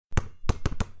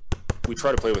We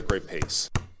try to play with great pace.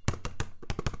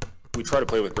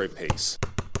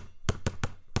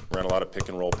 Ran a lot of pick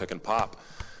and roll, pick and pop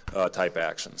type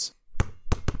actions.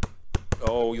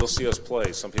 Oh, you'll see us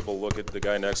play. Some people look at the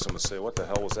guy next to him and say, what the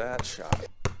hell was that shot?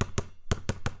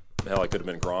 Hell, I could have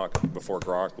been Gronk before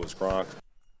Gronk was Gronk.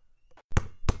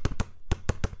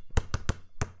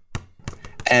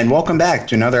 And welcome back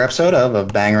to another episode of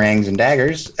Bangerangs and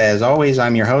Daggers. As always,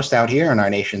 I'm your host out here in our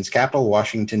nation's capital,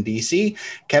 Washington, D.C.,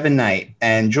 Kevin Knight.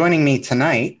 And joining me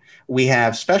tonight, we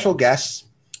have special guests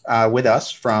with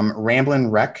us from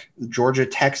Ramblin' Wreck, Georgia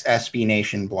Tech's SB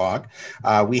Nation blog.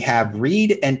 We have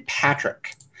Reed and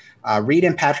Patrick. Reed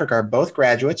and Patrick are both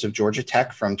graduates of Georgia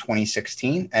Tech from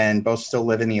 2016 and both still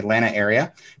live in the Atlanta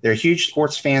area. They're huge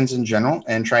sports fans in general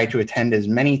and try to attend as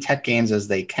many Tech games as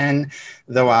they can,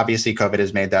 though obviously COVID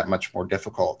has made that much more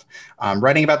difficult.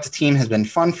 Writing about the team has been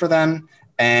fun for them,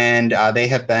 and they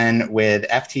have been with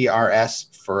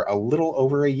FTRS for a little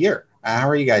over a year. How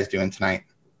are you guys doing tonight?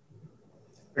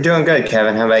 We're doing good,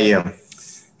 Kevin. How about you?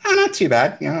 Not too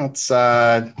bad. You know, it's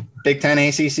Big Ten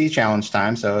ACC challenge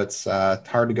time, so it's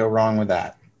hard to go wrong with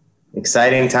that.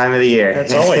 Exciting time of the year.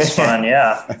 It's always fun,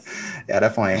 yeah. Yeah,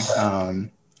 definitely. So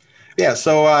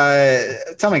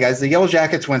tell me, guys, the Yellow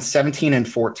Jackets went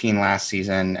 17-14 last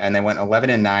season, and they went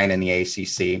 11-9 in the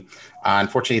ACC.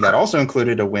 Unfortunately, that also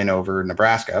included a win over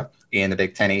Nebraska in the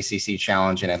Big Ten ACC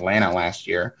challenge in Atlanta last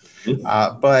year.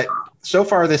 But so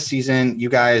far this season, you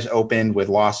guys opened with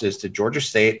losses to Georgia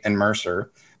State and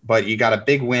Mercer, but you got a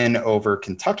big win over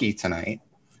Kentucky tonight.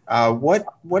 What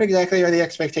exactly are the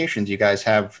expectations you guys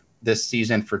have this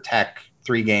season for Tech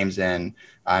 3 games in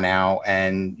now?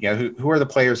 And you know, who are the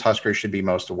players Huskers should be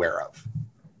most aware of?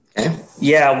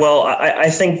 Yeah, well,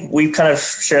 I think we kind of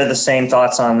share the same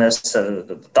thoughts on this.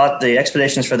 The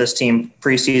expectations for this team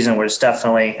preseason was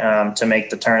definitely to make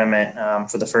the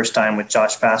tournament for the first time with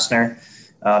Josh Pastner.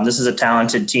 This is a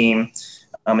talented team.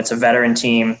 It's a veteran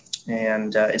team,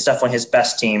 and it's definitely his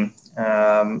best team.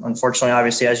 Unfortunately,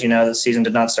 obviously, as you know, the season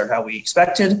did not start how we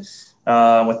expected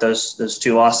with those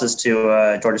 2 losses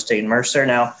to Georgia State and Mercer.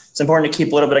 Now, it's important to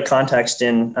keep a little bit of context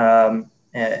in,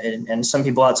 and some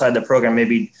people outside the program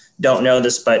maybe don't know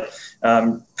this, but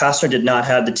Pastner did not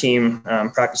have the team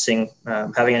practicing,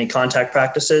 having any contact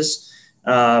practices.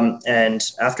 And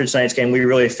after tonight's game, we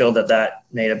really feel that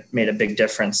made a big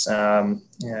difference.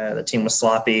 The team was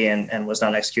sloppy and was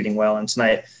not executing well. And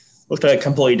tonight looked like a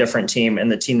completely different team and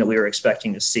the team that we were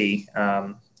expecting to see.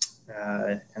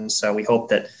 And so we hope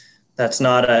that that's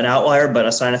not an outlier, but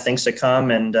a sign of things to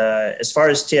come. And as far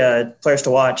as players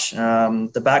to watch,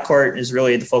 the backcourt is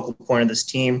really the focal point of this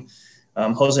team.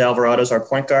 Jose Alvarado is our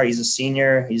point guard. He's a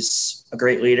senior. He's a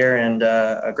great leader and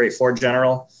a great floor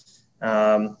general.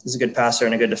 He's a good passer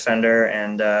and a good defender.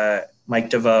 And Mike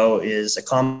DeVoe is a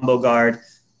combo guard,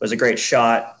 was a great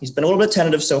shot. He's been a little bit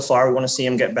tentative so far. We want to see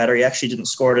him get better. He actually didn't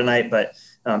score tonight, but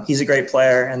he's a great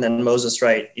player. And then Moses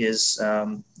Wright is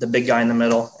the big guy in the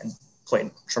middle and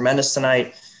played tremendous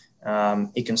tonight.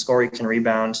 He can score, he can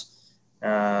rebound,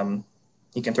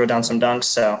 he can throw down some dunks.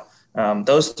 So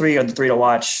those 3 are the 3 to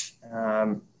watch.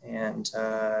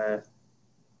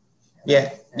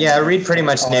 Reed pretty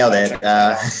much nailed it.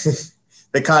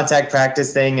 The contact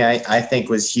practice thing I think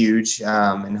was huge.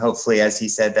 And hopefully, as he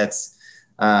said, that's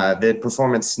the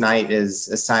performance tonight is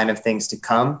a sign of things to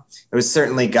come. It was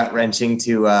certainly gut-wrenching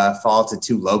to fall to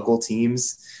 2 local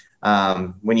teams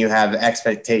when you have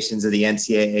expectations of the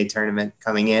NCAA tournament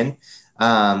coming in.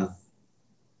 The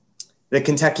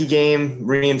Kentucky game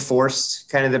reinforced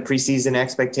kind of the preseason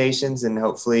expectations, and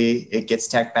hopefully it gets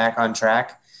Tech back on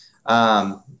track.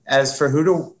 As for who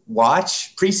to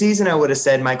watch preseason, I would have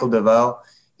said Michael DeVoe.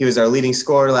 He was our leading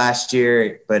scorer last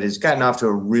year, but has gotten off to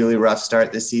a really rough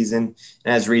start this season.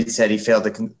 And as Reed said, he failed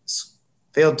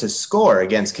to score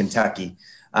against Kentucky.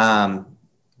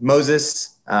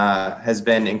 Moses has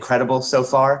been incredible so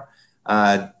far,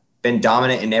 been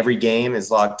dominant in every game,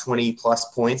 has logged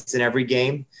 20-plus points in every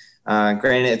game.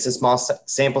 Granted, it's a small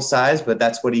sample size, but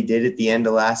that's what he did at the end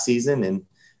of last season, and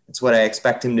that's what I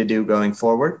expect him to do going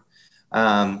forward.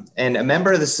 And a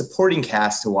member of the supporting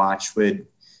cast to watch would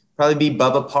probably be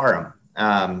Bubba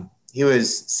Parham. He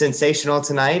was sensational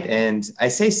tonight, and I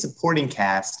say supporting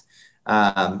cast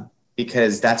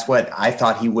because that's what I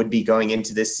thought he would be going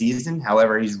into this season.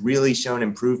 However, he's really shown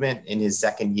improvement in his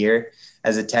second year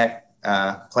as a Tech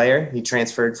player. He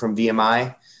transferred from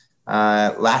VMI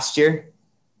last year,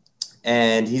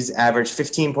 and he's averaged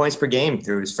 15 points per game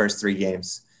through his first 3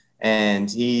 games. And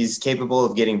he's capable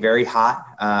of getting very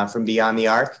hot from beyond the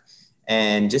arc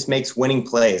and just makes winning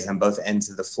plays on both ends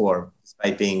of the floor,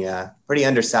 despite being pretty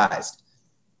undersized.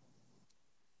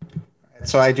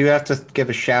 So I do have to give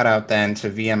a shout out then to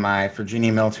VMI.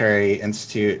 Virginia Military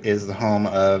Institute is the home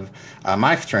of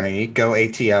my fraternity, Go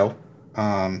ATO.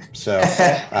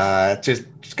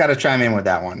 Just got to chime in with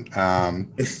that one.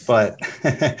 But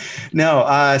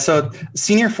no, so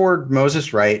senior forward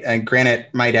Moses Wright, and granted,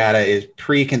 my data is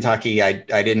pre-Kentucky. I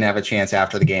didn't have a chance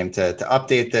after the game to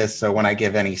update this. So when I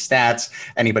give any stats,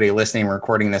 anybody listening, we're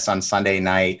recording this on Sunday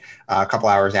night, a couple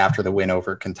hours after the win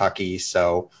over Kentucky.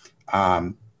 So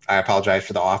I apologize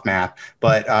for the off math,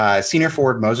 but senior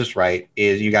forward Moses Wright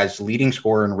is you guys' leading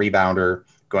scorer and rebounder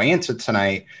going into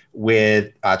tonight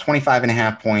with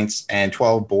 25.5 points and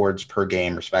 12 boards per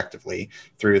game, respectively,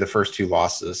 through the first two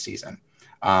losses of the season.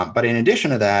 But in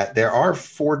addition to that, there are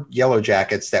 4 Yellow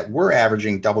Jackets that were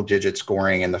averaging double-digit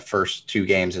scoring in the first 2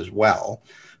 games as well.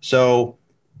 So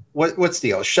what's the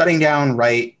deal? Shutting down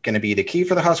Wright going to be the key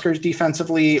for the Huskers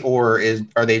defensively, or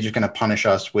are they just going to punish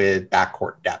us with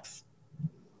backcourt depth?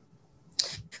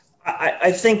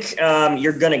 I think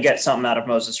you're going to get something out of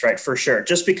Moses Wright for sure,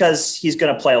 just because he's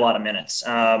going to play a lot of minutes.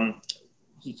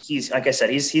 He's like I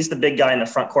said, he's the big guy in the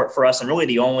front court for us, and really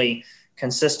the only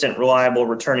consistent, reliable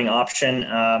returning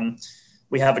option.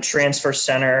 We have a transfer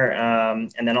center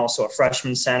and then also a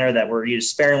freshman center that were used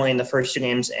sparingly in the first 2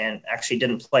 games and actually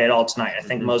didn't play at all tonight. I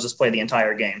think Moses played the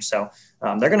entire game, so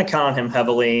they're going to count on him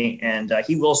heavily, and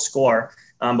he will score.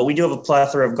 But we do have a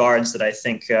plethora of guards that I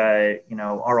think,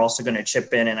 are also going to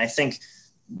chip in. And I think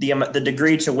the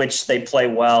degree to which they play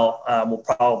well will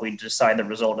probably decide the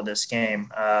result of this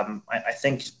game. I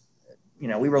think,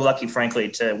 we were lucky, frankly,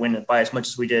 to win it by as much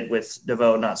as we did with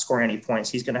DeVoe not scoring any points.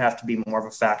 He's going to have to be more of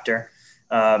a factor.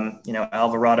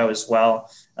 Alvarado as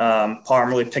well. Parham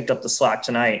really picked up the slack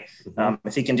tonight.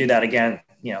 If he can do that again,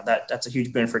 that's a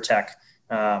huge boon for Tech.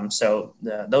 So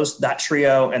that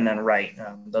trio and then Wright,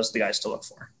 those are the guys to look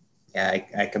for. Yeah,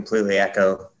 I completely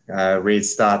echo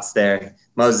Reed's thoughts there.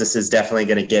 Moses is definitely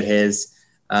going to get his.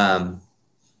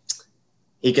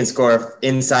 He can score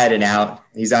inside and out.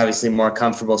 He's obviously more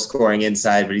comfortable scoring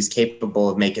inside, but he's capable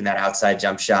of making that outside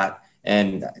jump shot.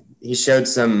 And he showed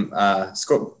some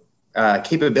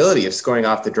capability of scoring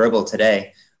off the dribble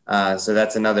today. So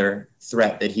that's another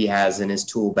threat that he has in his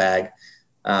tool bag.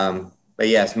 But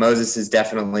yes, Moses is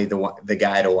definitely the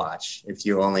guy to watch if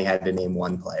you only had to name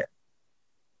one player.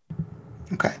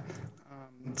 Okay.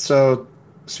 So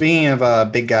speaking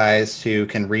of big guys who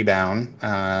can rebound,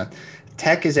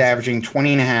 Tech is averaging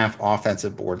 20.5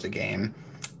 offensive boards a game.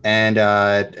 And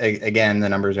again, the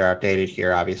numbers are updated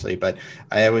here, obviously, but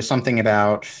it was something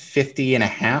about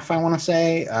 50.5, I want to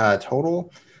say,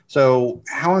 total. So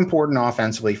how important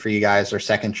offensively for you guys are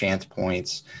second chance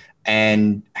points?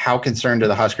 And how concerned do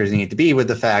the Huskers need to be with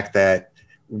the fact that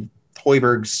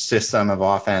Hoiberg's system of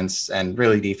offense and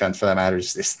really defense for that matter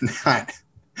is not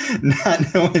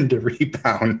knowing to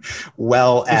rebound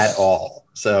well at all.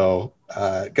 So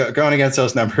going against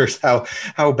those numbers,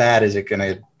 how bad is it going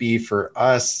to be for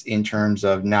us in terms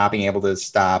of not being able to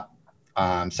stop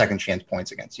second chance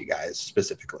points against you guys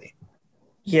specifically?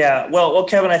 Yeah, well,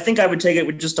 Kevin, I think I would take it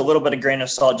with just a little bit of grain of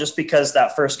salt, just because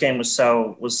that first game was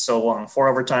so long,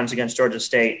 4 overtimes against Georgia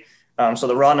State. So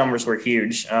the raw numbers were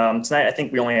huge. Tonight, I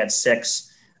think we only had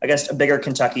 6 against a bigger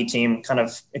Kentucky team, kind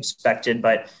of expected.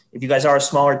 But if you guys are a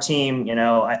smaller team,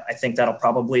 I think that'll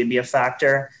probably be a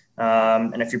factor.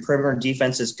 And if your perimeter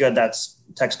defense is good,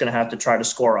 Tech's going to have to try to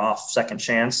score off second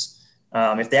chance.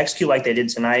 If they execute like they did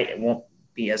tonight, it won't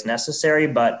be as necessary,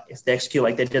 but if they execute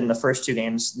like they did in the first 2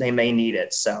 games, they may need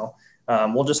it. So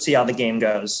we'll just see how the game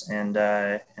goes and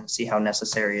see how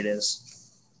necessary it is.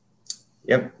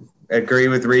 Yep. Agree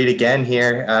with Reed again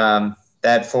here.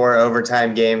 That 4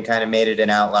 overtime game kind of made it an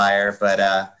outlier,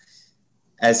 but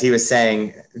as he was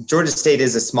saying, Georgia State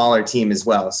is a smaller team as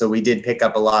well. So we did pick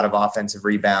up a lot of offensive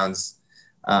rebounds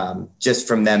just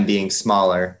from them being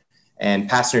smaller. And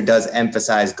Pastner does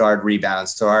emphasize guard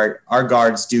rebounds. So our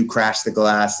guards do crash the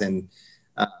glass and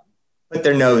put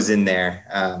their nose in there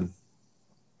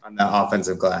on the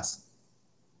offensive glass.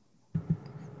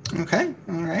 Okay.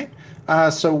 All right.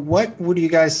 So what would you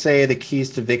guys say the keys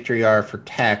to victory are for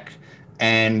Tech,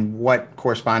 and what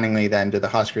correspondingly then do the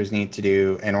Huskers need to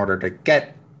do in order to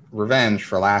get revenge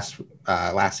for last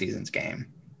season's game?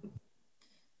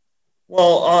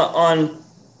 Well, on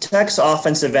Tech's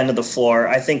offensive end of the floor,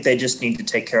 I think they just need to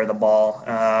take care of the ball.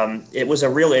 It was a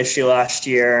real issue last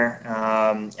year,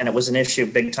 and it was an issue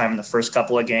big time in the first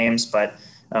couple of games. But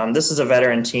this is a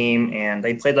veteran team, and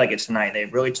they played like it tonight. They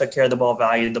really took care of the ball,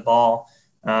 valued the ball,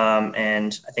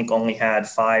 and I think only had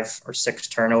 5 or 6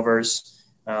 turnovers.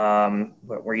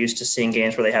 We're used to seeing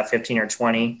games where they have 15 or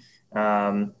 20.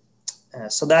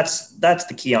 So that's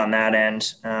the key on that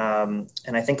end.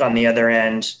 And I think on the other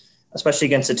end, especially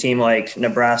against a team like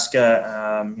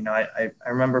Nebraska. I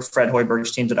remember Fred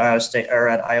Hoiberg's teams at Iowa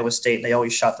State. They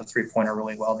always shot the 3-pointer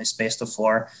really well. They spaced the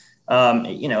floor.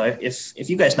 If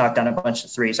you guys knock down a bunch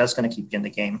of threes, that's going to keep you in the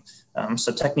game.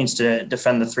 So Tech needs to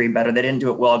defend the three better. They didn't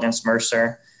do it well against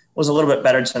Mercer. It was a little bit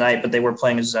better tonight, but they were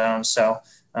playing a zone. So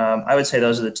I would say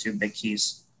those are the two big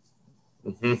keys.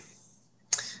 Mm-hmm.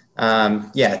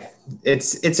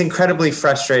 It's incredibly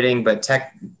frustrating, but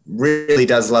Tech really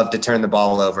does love to turn the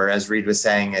ball over. As Reed was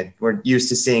saying, we're used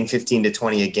to seeing 15 to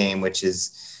 20 a game, which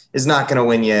is not going to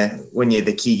win you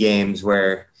the key games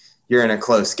where you're in a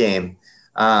close game.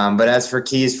 But as for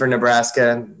keys for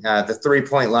Nebraska, the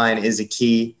 3-point line is a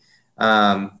key.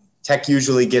 Tech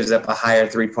usually gives up a higher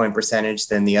 3-point percentage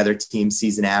than the other team's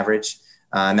season average.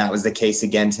 And that was the case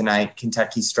again tonight.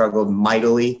 Kentucky struggled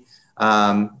mightily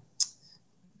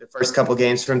the first couple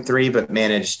games from three, but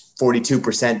managed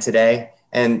 42% today.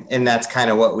 And that's kind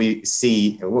of what we've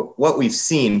seen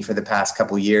for the past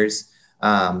couple years.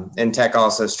 And Tech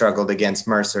also struggled against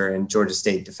Mercer and Georgia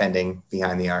State defending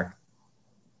behind the arc.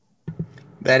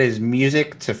 That is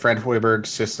music to Fred Hoiberg's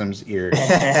system's ears.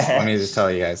 Let me just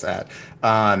tell you guys that.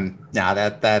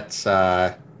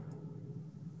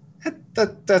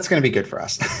 That's going to be good for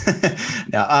us.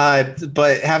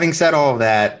 But having said all of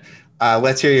that,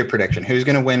 let's hear your prediction. Who's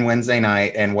going to win Wednesday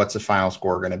night, and what's the final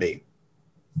score going to be?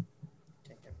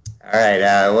 All right.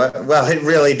 Well, it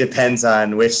really depends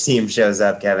on which team shows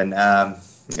up, Kevin.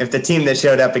 If the team that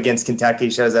showed up against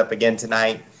Kentucky shows up again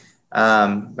tonight,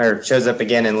 or shows up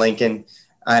again in Lincoln,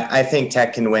 I think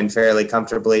Tech can win fairly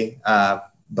comfortably.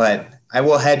 But I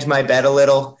will hedge my bet a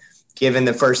little, given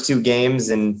the first two games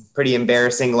and pretty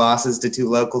embarrassing losses to two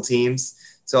local teams.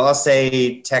 So I'll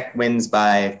say Tech wins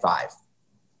by 5.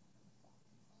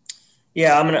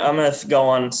 Yeah, I'm gonna go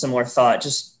on similar thought.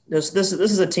 Just this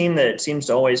is a team that seems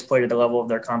to always play to the level of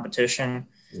their competition.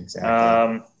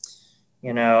 Exactly.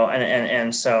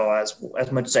 And so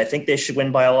as much as I think they should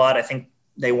win by a lot, I think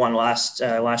they won last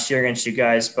year against you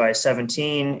guys by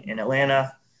 17 in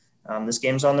Atlanta. This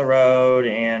game's on the road,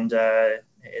 and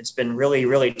it's been really,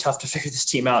 really tough to figure this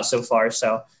team out so far.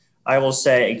 So I will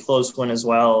say a close win as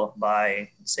well by,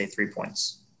 say, 3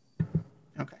 points.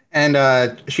 Okay.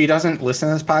 And she doesn't listen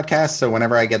to this podcast, so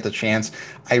whenever I get the chance,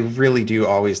 I really do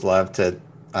always love to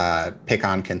pick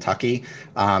on Kentucky.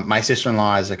 My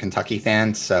sister-in-law is a Kentucky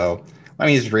fan, so let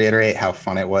me just reiterate how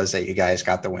fun it was that you guys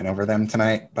got the win over them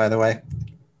tonight, by the way.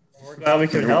 We're glad we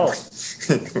could help.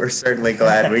 We're certainly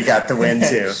glad we got the win,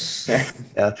 too.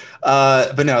 Yeah.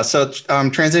 But no, so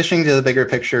transitioning to the bigger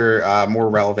picture, more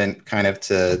relevant kind of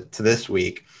to this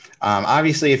week.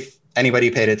 Obviously, if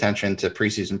anybody paid attention to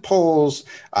preseason polls,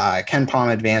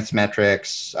 KenPom advanced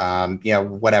metrics,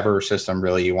 whatever system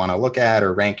really you want to look at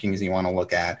or rankings you want to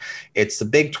look at, it's the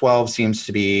Big 12 seems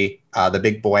to be the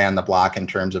big boy on the block in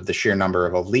terms of the sheer number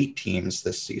of elite teams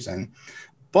this season.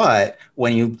 But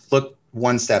when you look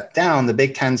one step down, the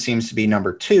Big 10 seems to be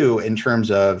number 2 in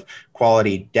terms of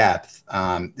quality depth.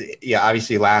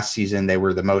 Obviously last season they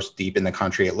were the most deep in the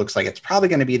country. It looks like it's probably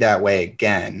going to be that way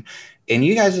again. In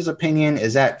you guys' opinion,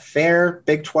 is that fair?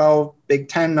 Big 12, Big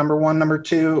 10, number 1, number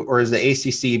 2, or is the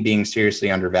ACC being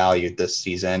seriously undervalued this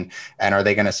season? And are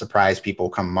they going to surprise people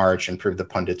come March and prove the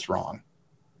pundits wrong?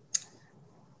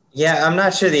 Yeah, I'm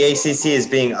not sure the ACC is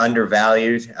being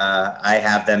undervalued. I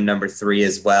have them number 3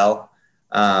 as well.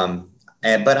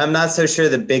 But I'm not so sure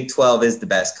the Big 12 is the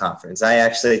best conference. I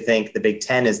actually think the Big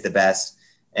 10 is the best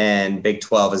and Big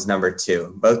 12 is number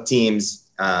 2. Both teams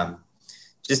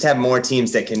just have more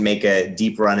teams that can make a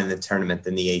deep run in the tournament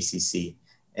than the ACC.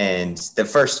 And the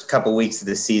first couple weeks of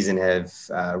the season have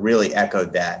really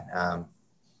echoed that.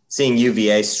 Seeing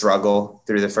UVA struggle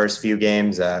through the first few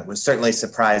games was certainly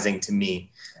surprising to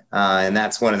me. And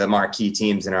that's one of the marquee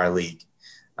teams in our league.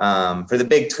 For the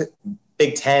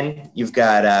Big 10, you've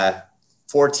got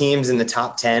 4 teams in the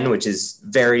top 10, which is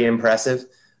very impressive.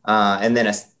 And then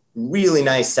a really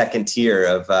nice second tier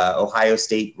of Ohio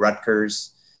State,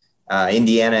 Rutgers,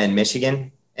 Indiana, and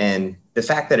Michigan. And the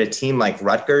fact that a team like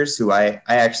Rutgers, who I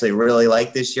actually really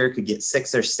like this year, could get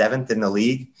 6th or 7th in the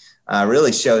league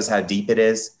really shows how deep it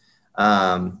is.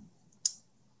 And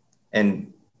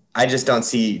I just don't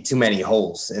see too many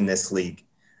holes in this league.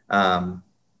 For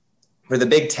the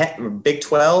Big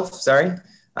 12,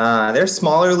 they're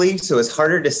smaller leagues, so it's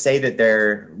harder to say that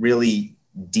they're really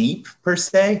deep per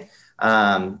se.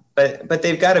 But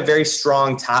they've got a very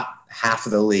strong top half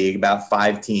of the league, about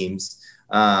 5 teams.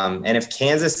 And if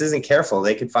Kansas isn't careful,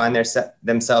 they could find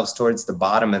themselves towards the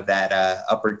bottom of that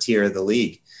upper tier of the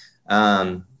league.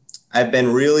 I've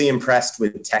been really impressed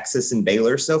with Texas and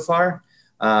Baylor so far.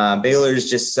 Baylor is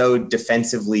just so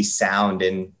defensively sound,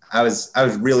 and I was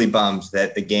really bummed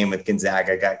that the game with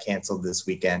Gonzaga got canceled this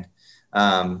weekend.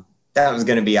 That was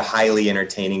going to be a highly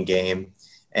entertaining game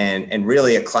and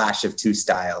really a clash of two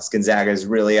styles. Gonzaga is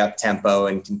really up tempo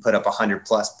and can put up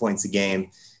 100+ points a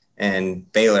game,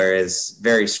 and Baylor is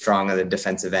very strong on the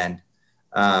defensive end.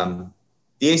 The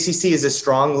ACC is a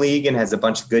strong league and has a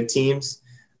bunch of good teams.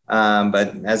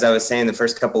 But as I was saying, the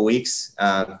first couple of weeks,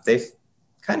 they've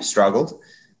kind of struggled.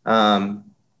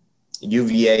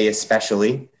 UVA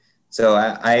especially. So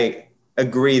I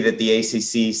agree that the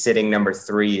ACC sitting number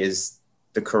 3 is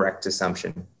the correct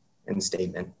assumption and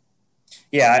statement.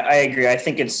 Yeah, I agree. I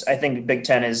think Big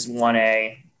Ten is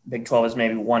 1A, Big 12 is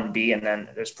maybe 1B, and then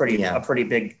there's a pretty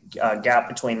big gap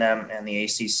between them and the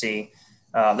ACC.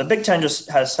 The Big Ten just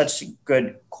has such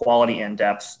good quality and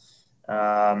depth,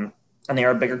 and they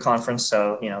are a bigger conference,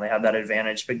 so they have that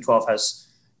advantage. Big 12 has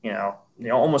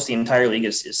almost the entire league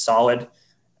is solid,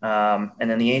 and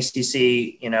then the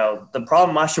ACC. The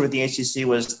problem last year with the ACC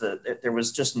was that there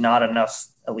was just not enough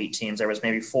elite teams. There was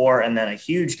maybe 4, and then a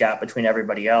huge gap between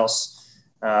everybody else.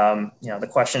 The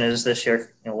question is this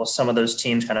year, will some of those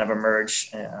teams kind of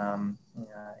emerge?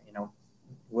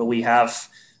 Will we have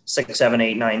 6, 7,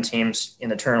 8, 9 teams in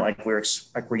the tournament like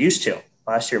we're used to?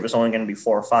 Last year it was only going to be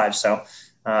 4 or 5. So,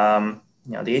 the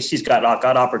ACC's got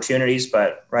opportunities,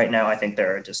 but right now I think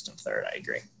they're a distant third. I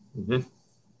agree. Mm-hmm.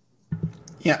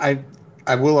 Yeah,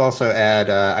 I will also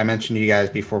add, I mentioned to you guys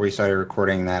before we started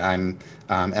recording that I'm,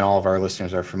 and all of our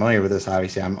listeners are familiar with this,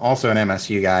 obviously, I'm also an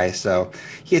MSU guy. So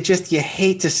you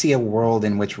hate to see a world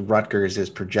in which Rutgers is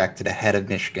projected ahead of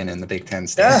Michigan in the Big Ten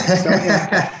standings.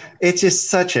 It's just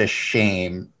such a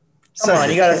shame. Come on,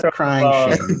 you got to throw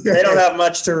crying shame. They don't have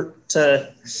much to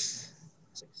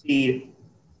succeed.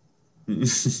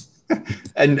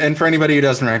 And for anybody who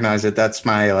doesn't recognize it, that's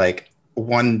my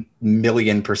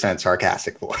 1,000,000%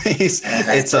 sarcastic voice.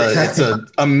 It's a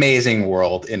amazing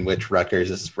world in which Rutgers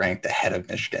is ranked ahead of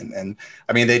Michigan. And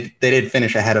I mean, they did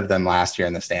finish ahead of them last year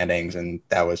in the standings, and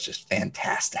that was just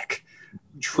fantastic.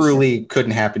 Truly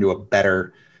couldn't happen to a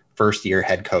better first-year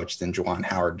head coach than Juwan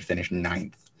Howard to finish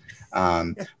 9th.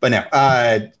 But no,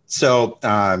 I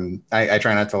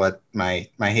try not to let my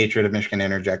hatred of Michigan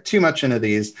interject too much into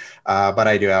these, but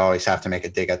I always have to make a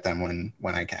dig at them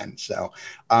when I can. So,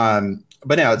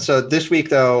 but no, so this week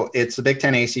though, it's the Big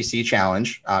Ten ACC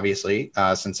Challenge, obviously,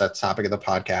 since that's the topic of the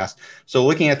podcast. So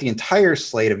looking at the entire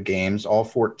slate of games, all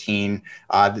 14,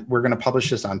 we're going to publish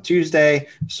this on Tuesday.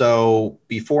 So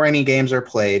before any games are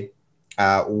played,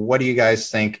 what do you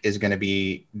guys think is going to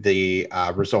be the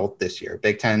result this year?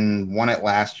 Big Ten won it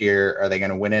last year. Are they going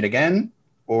to win it again?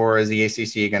 Or is the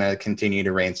ACC going to continue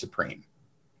to reign supreme?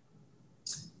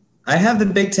 I have the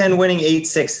Big Ten winning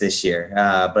 8-6 this year.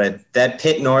 But that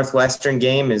Pitt Northwestern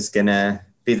game is going to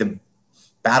be the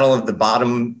battle of the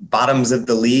bottoms of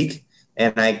the league.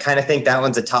 And I kind of think that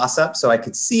one's a toss-up. So I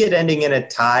could see it ending in a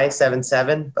tie,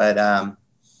 7-7. But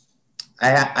I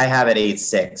have it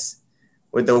 8-6.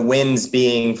 With the wins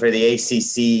being for the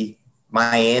ACC,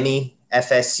 Miami,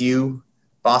 FSU,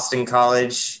 Boston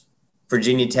College,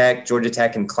 Virginia Tech, Georgia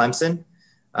Tech, and Clemson.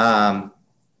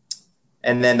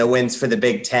 And then the wins for the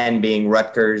Big Ten being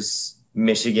Rutgers,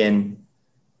 Michigan,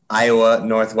 Iowa,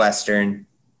 Northwestern,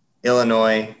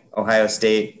 Illinois, Ohio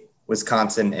State,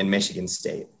 Wisconsin, and Michigan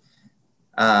State.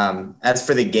 As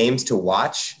for the games to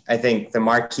watch, I think the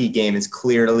marquee game is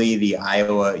clearly the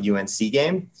Iowa-UNC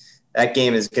game. That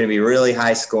game is going to be really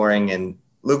high scoring, and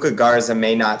Luka Garza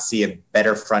may not see a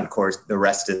better front court the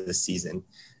rest of the season.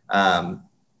 And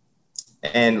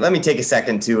let me take a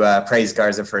second to praise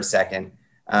Garza for a second.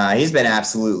 He's been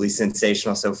absolutely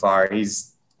sensational so far.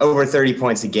 He's over 30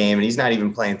 points a game, and he's not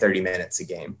even playing 30 minutes a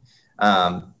game.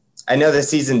 I know the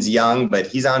season's young, but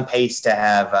he's on pace to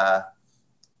have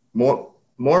more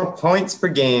points per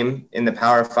game in the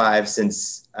Power 5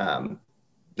 since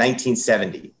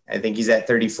 1970. I think he's at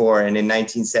 34. And in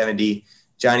 1970,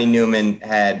 Johnny Newman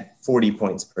had 40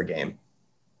 points per game.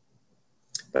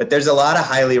 But there's a lot of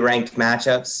highly ranked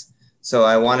matchups. So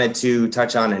I wanted to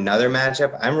touch on another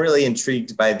matchup. I'm really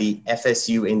intrigued by the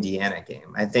FSU-Indiana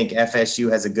game. I think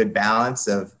FSU has a good balance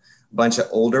of a bunch of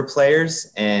older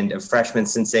players and a freshman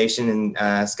sensation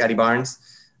in Scotty Barnes.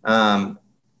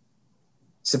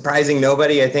 Surprising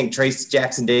nobody, I think Trace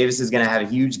Jackson-Davis is going to have a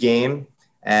huge game,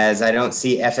 as I don't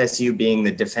see FSU being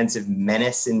the defensive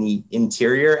menace in the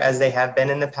interior as they have been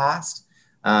in the past.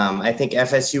 I think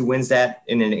FSU wins that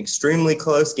in an extremely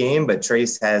close game, but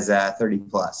Trace has 30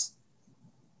 plus.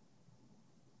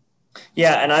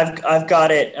 Yeah, and I've got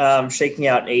it shaking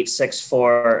out 8-6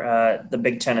 for the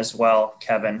Big Ten as well,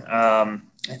 Kevin. I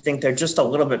think they're just a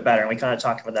little bit better, and we kind of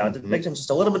talked about that. The Big Ten's just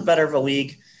a little bit better of a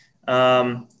league.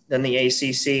 than the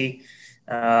ACC.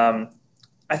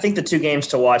 I think the two games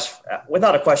to watch,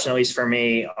 without a question, at least for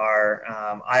me, are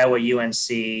Iowa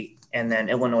UNC and then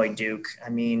Illinois Duke. I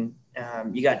mean,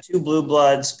 you got two blue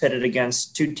bloods pitted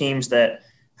against two teams that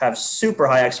have super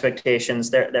high expectations.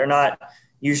 They're not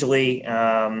usually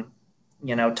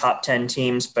top 10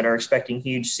 teams, but are expecting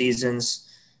huge seasons.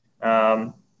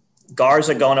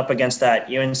 Garza going up against that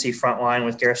UNC front line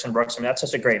with Garrison Brooks. I mean, that's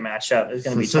such a great matchup. There's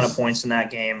going to be a ton of points in that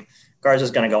game.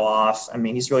 Garza's going to go off. I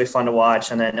mean, he's really fun to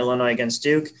watch. And then Illinois against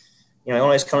Duke.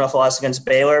 Illinois is coming off a loss against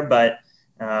Baylor, but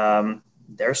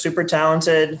they're super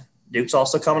talented. Duke's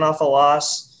also coming off a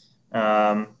loss.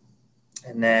 And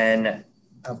then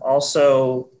I've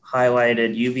also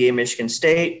highlighted UVA, Michigan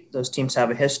State. Those teams have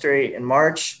a history in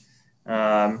March.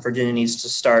 Virginia needs to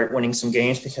start winning some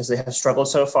games because they have struggled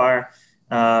so far.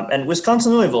 And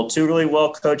Wisconsin, Louisville, two really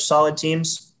well-coached, solid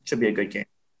teams. Should be a good game.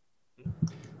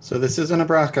 So this is a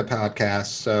Nebraska podcast.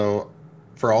 So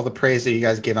for all the praise that you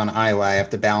guys give on Iowa, I have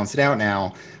to balance it out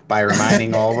now by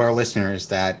reminding all of our listeners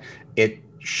that it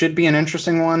should be an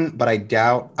interesting one, but I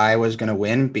doubt Iowa's going to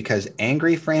win because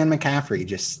angry Fran McCaffrey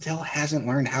just still hasn't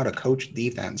learned how to coach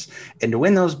defense. And to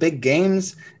win those big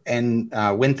games and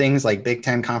win things like Big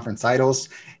Ten conference titles,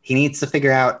 he needs to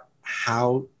figure out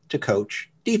how to coach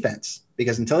defense,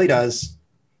 because until he does,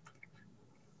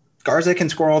 Garza can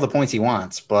score all the points he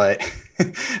wants, but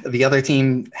the other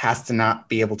team has to not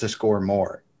be able to score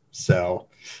more. So,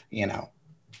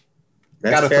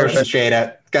 got to throw some shade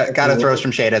at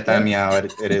them.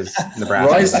 It is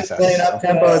Nebraska. Roy's playing up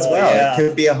tempo as well. Yeah. It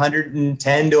could be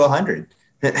 110 to 100.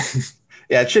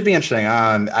 Yeah, it should be interesting.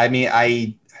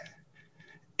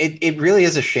 It really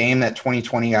is a shame that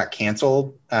 2020 got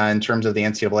canceled in terms of the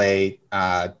NCAA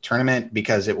tournament,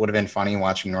 because it would have been funny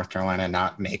watching North Carolina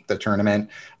not make the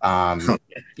tournament. Not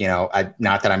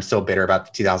that I'm still bitter about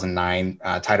the 2009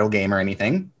 title game or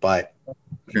anything, but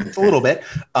it's a little bit.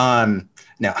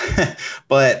 No,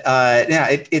 but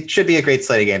it should be a great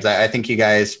slate of games. I think you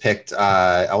guys picked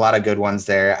a lot of good ones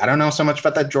there. I don't know so much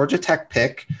about that Georgia Tech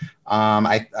pick.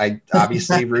 I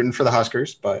obviously rooting for the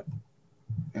Huskers, but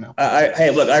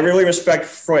hey, look, I really respect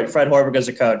Fred Hoiberg as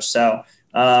a coach. So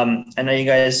I know you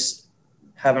guys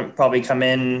haven't probably come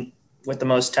in with the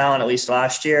most talent, at least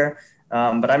last year,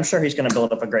 but I'm sure he's going to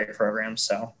build up a great program.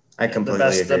 So I completely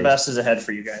agree. The best is ahead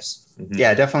for you guys. Mm-hmm.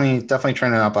 Yeah, definitely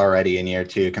trending up already in year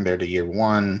 2 compared to year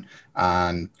 1.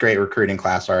 Great recruiting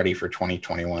class already for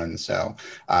 2021. So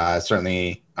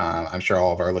certainly, I'm sure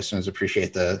all of our listeners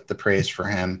appreciate the praise for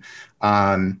him.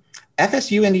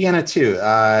 FSU Indiana too.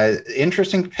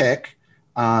 Interesting pick.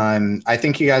 I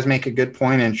think you guys make a good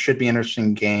point, and it should be an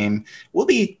interesting game. We'll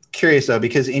be curious though,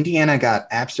 because Indiana got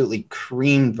absolutely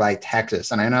creamed by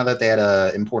Texas, and I know that they had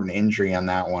an important injury on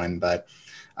that one, but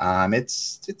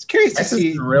it's curious to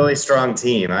see. A really strong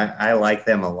team. I like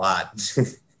them a lot.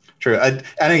 True. And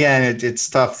again, it's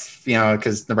tough,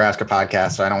 because Nebraska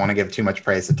podcast, so I don't want to give too much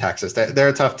praise to Texas. They're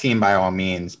a tough team by all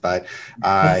means, but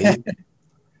I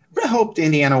hoped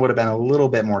Indiana would have been a little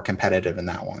bit more competitive in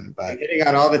that one. But hitting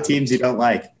on all the teams you don't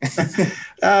like.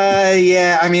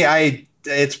 Yeah, I mean,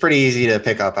 it's pretty easy to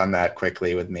pick up on that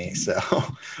quickly with me. So,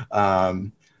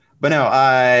 but no,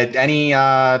 any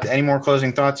more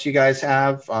closing thoughts you guys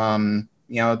have? Want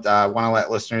to let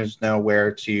listeners know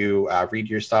where to read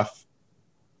your stuff.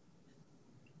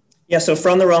 Yeah, so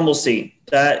from the Rumble seat,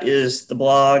 that is the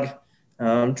blog,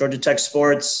 Georgia Tech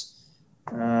Sports,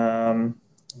 and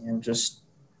just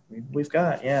we've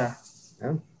got, yeah.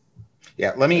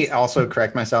 Yeah, let me also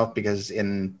correct myself, because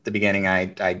in the beginning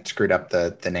I screwed up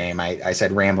the name. I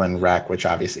said Ramblin' Wreck, which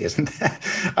obviously isn't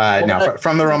that. No,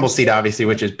 from the Rumble seat, obviously,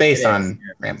 which is based on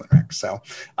Ramblin' Wreck. So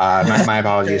my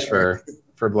apologies for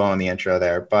blowing the intro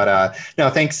there. But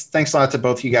no, thanks a lot to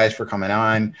both of you guys for coming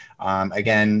on.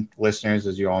 Again, listeners,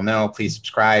 as you all know, please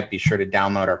subscribe. Be sure to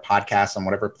download our podcast on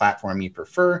whatever platform you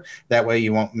prefer. That way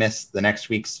you won't miss the next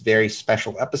week's very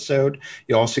special episode.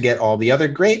 You'll also get all the other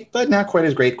great, but not quite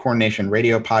as great Corn Nation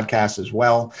radio podcasts as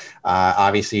well.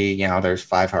 Obviously, there's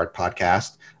Five Heart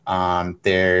Podcast.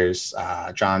 There's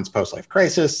John's Post-Life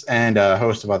Crisis and a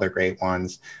host of other great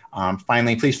ones.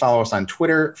 Finally, please follow us on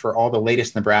Twitter for all the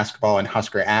latest Nebraska ball and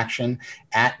Husker action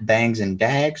at Bangs and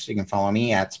Dags. You can follow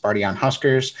me at Sparty on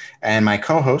Huskers, and my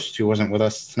co-host, who wasn't with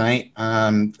us tonight,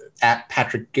 at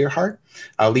Patrick Gearhart.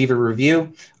 Leave a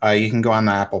review. You can go on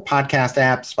the Apple Podcast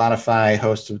app, Spotify,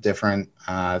 host of different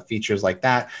features like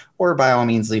that, or by all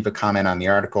means, leave a comment on the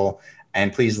article.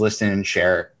 And please listen and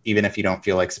share, even if you don't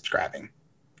feel like subscribing.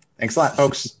 Thanks a lot,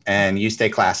 folks, and you stay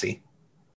classy.